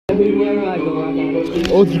Everywhere I go, I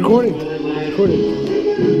gotta. Oh, it's recording. It's recording.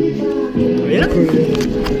 Yeah?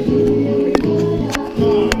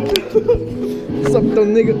 What's up, dumb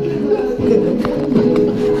nigga?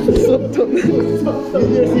 What's up, dumb nigga? You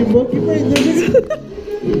didn't see monkey brain, nigga?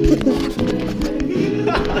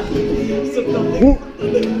 What's up, dumb nigga?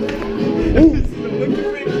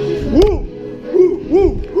 Woo! Woo! Woo!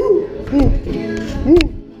 Woo! Woo! Woo!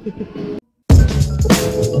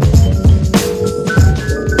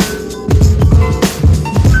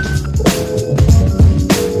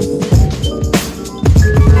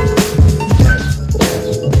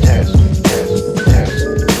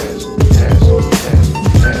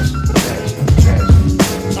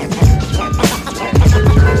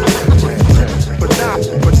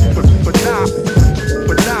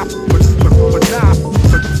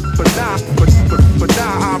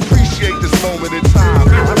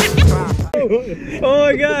 Oh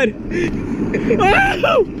my god!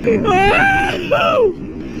 Oh! Oh!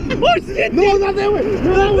 Oh shit! No, not that way!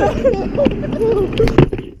 Not that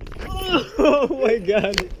way! Oh my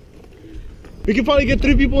god! We can probably get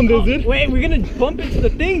 3 people in this, dude. Wait, we're gonna bump into the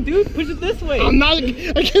thing, dude. Push it this way. I'm not.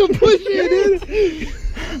 I can't push it, dude.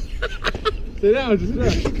 Sit down, just sit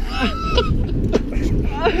down.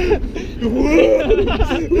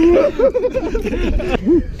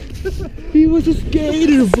 He was a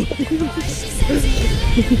skater, bro.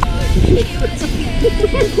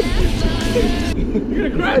 You're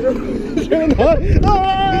gonna crash. You're not.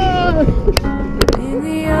 Ah! In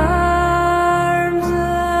the arms of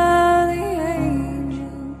the angel.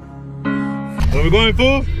 Where we going,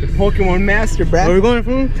 fool? The Pokemon Master, bruh. Where we going,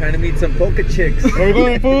 fool? Trying to meet some Poke chicks. Where we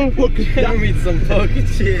going, fool? Trying to meet some Poke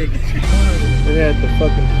chicks. Look at the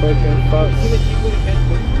fucking fox.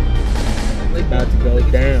 About to go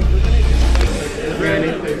down.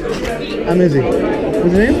 I'm Izzy.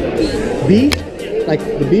 What's your name? B? Like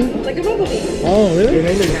the B? Like a bumblebee. Oh, really? Your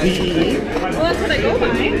name is B. Well, that's what I go by.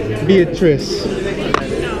 Beatrice.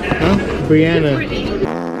 Huh? Brianna.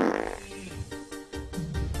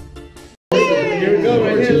 Here we go,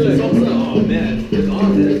 right here. Oh man, it's on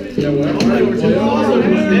this. Yeah, what?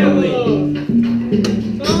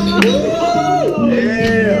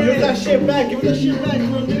 Give that shit back. Give that shit back.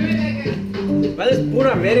 Vale, es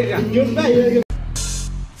pura verga. Give it back.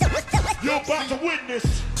 You're about to witness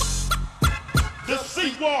the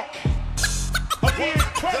sea walk of the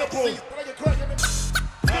incredible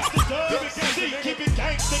Mr. WC. Keep it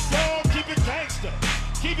gangsta, y'all. Keep it gangsta.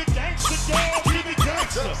 Keep it gangsta, y'all. Keep it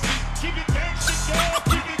gangsta. Keep it gangsta, y'all.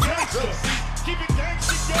 Keep it gangsta. Keep it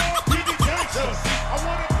gangsta, y'all. Keep it gangsta. I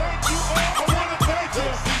wanna thank you all. I wanna thank you.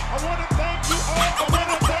 I wanna thank you all. I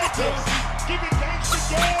wanna thank you. Keep it gangsta,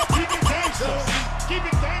 y'all. Keep it gangsta. Keep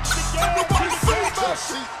it gangsta, y'all. Keep it gangsta.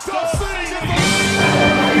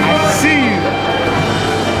 I see you.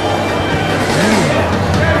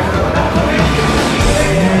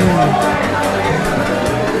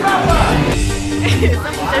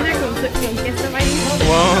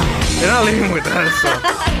 Well, they're not leaving with us, so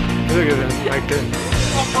look at them, like this.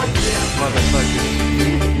 Motherfucker.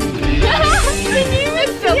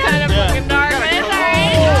 It's still kind of fucking dark, but it's alright.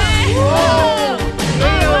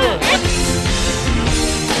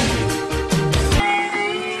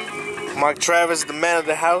 Mark Travis, the man of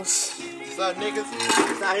the house. What's up, niggas?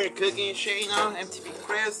 Just out here cooking and shit, you know? MTV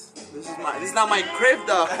cribs. This is not my crib,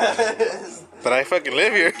 though. But I fucking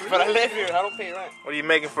live here. But I live here. I don't pay rent. What are you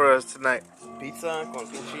making for us tonight? Pizza con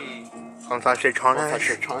pinche. Con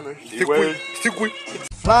salchichones.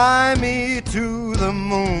 Fly me to the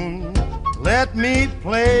moon, let me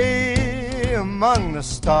play among the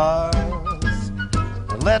stars,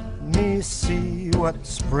 let me see what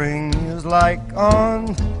spring is like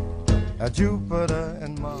on Jupiter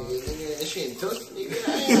and Mars. That shit ain't toasted,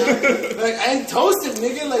 nigga. Like, I ain't toasted,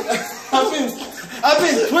 nigga. Like, I've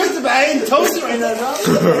been twisted, but I ain't toasted right now, dog.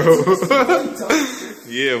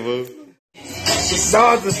 Yeah, bro.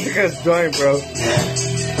 No, this nigga's joint, bro.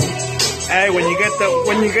 Hey, when you get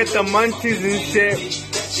the munchies and shit.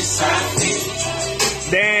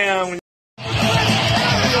 Damn.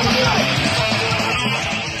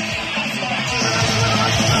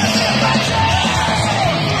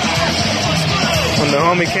 When the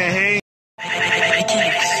homie can't hang.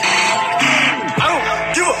 I don't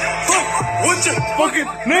give a fuck what your fucking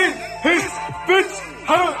name is, bitch. I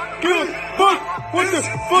don't give a fuck what the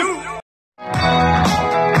fuck.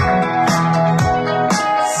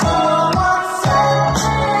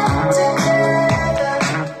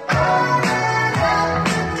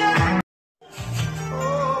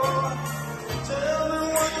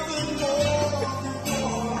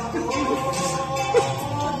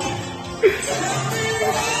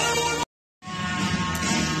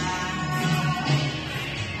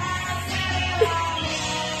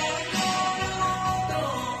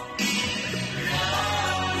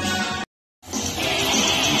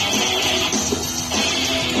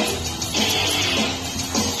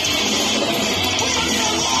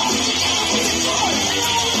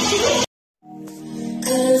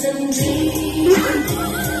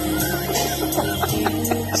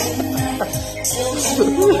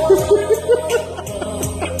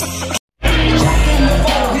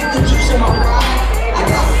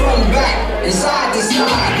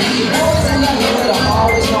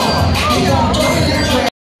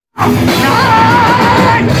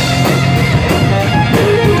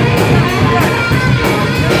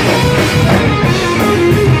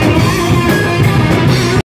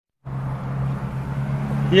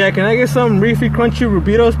 Yeah, can I get some Reefy Crunchy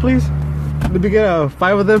Rubitos, please? Let me get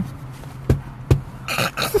 5 of them.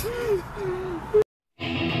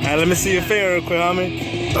 Alright, let me see your face real quick,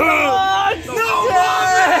 homie.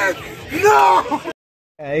 No!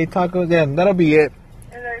 Yeah, 8 tacos, yeah, that'll be it.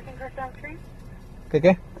 Is everything correct on screen?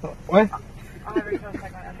 Okay? What? I'll have you one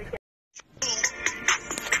second. I think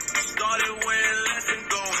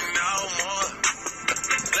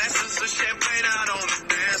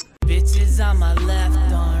Bitches on my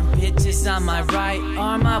left arm, bitches on my right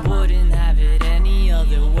arm. I wouldn't have it any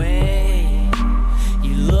other way.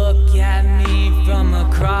 You look at me from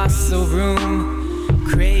across the room,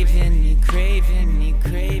 craving me, craving me,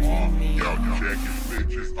 craving me. Yo, check your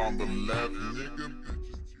bitches on the left, nigga.